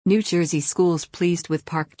New Jersey schools pleased with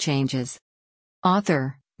park changes.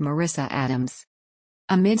 Author, Marissa Adams.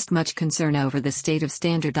 Amidst much concern over the state of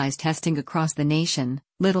standardized testing across the nation,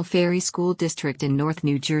 Little Ferry School District in North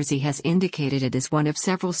New Jersey has indicated it is one of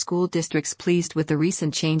several school districts pleased with the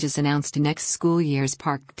recent changes announced to next school year's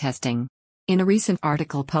park testing. In a recent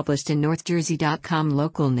article published in NorthJersey.com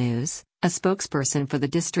local news, a spokesperson for the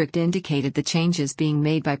district indicated the changes being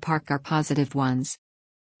made by park are positive ones.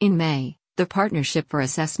 In May, the Partnership for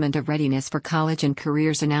Assessment of Readiness for College and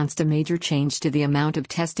Careers announced a major change to the amount of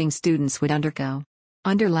testing students would undergo.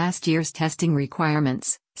 Under last year's testing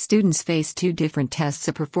requirements, students faced two different tests: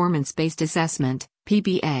 a performance-based assessment,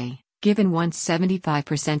 PBA, given once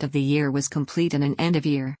 75% of the year was complete, and an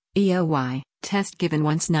end-of-year, EOY, test given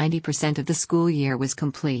once 90% of the school year was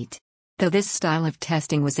complete. Though this style of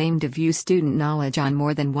testing was aimed to view student knowledge on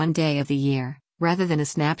more than one day of the year, rather than a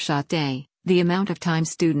snapshot day, the amount of time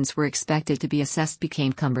students were expected to be assessed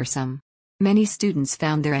became cumbersome. Many students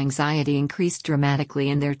found their anxiety increased dramatically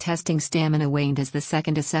and their testing stamina waned as the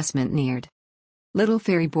second assessment neared. Little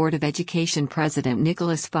Ferry Board of Education President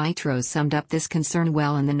Nicholas Vitros summed up this concern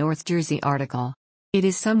well in the North Jersey article. "It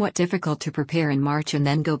is somewhat difficult to prepare in March and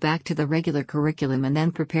then go back to the regular curriculum and then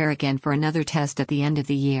prepare again for another test at the end of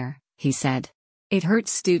the year," he said. "It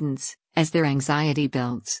hurts students, as their anxiety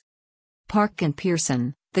builds." Park and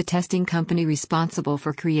Pearson, the testing company responsible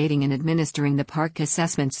for creating and administering the park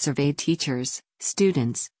assessments, surveyed teachers,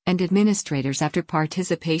 students, and administrators after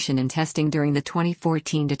participation in testing during the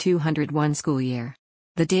 2014-201 school year.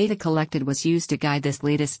 The data collected was used to guide this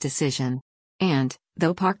latest decision. And,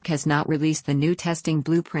 though Park has not released the new testing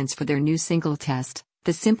blueprints for their new single test,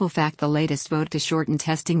 the simple fact the latest vote to shorten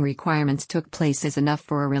testing requirements took place is enough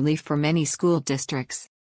for a relief for many school districts.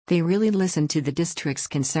 They really listened to the district's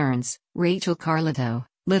concerns, Rachel Carlito,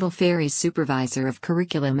 Little Ferry's supervisor of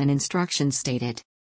curriculum and instruction, stated.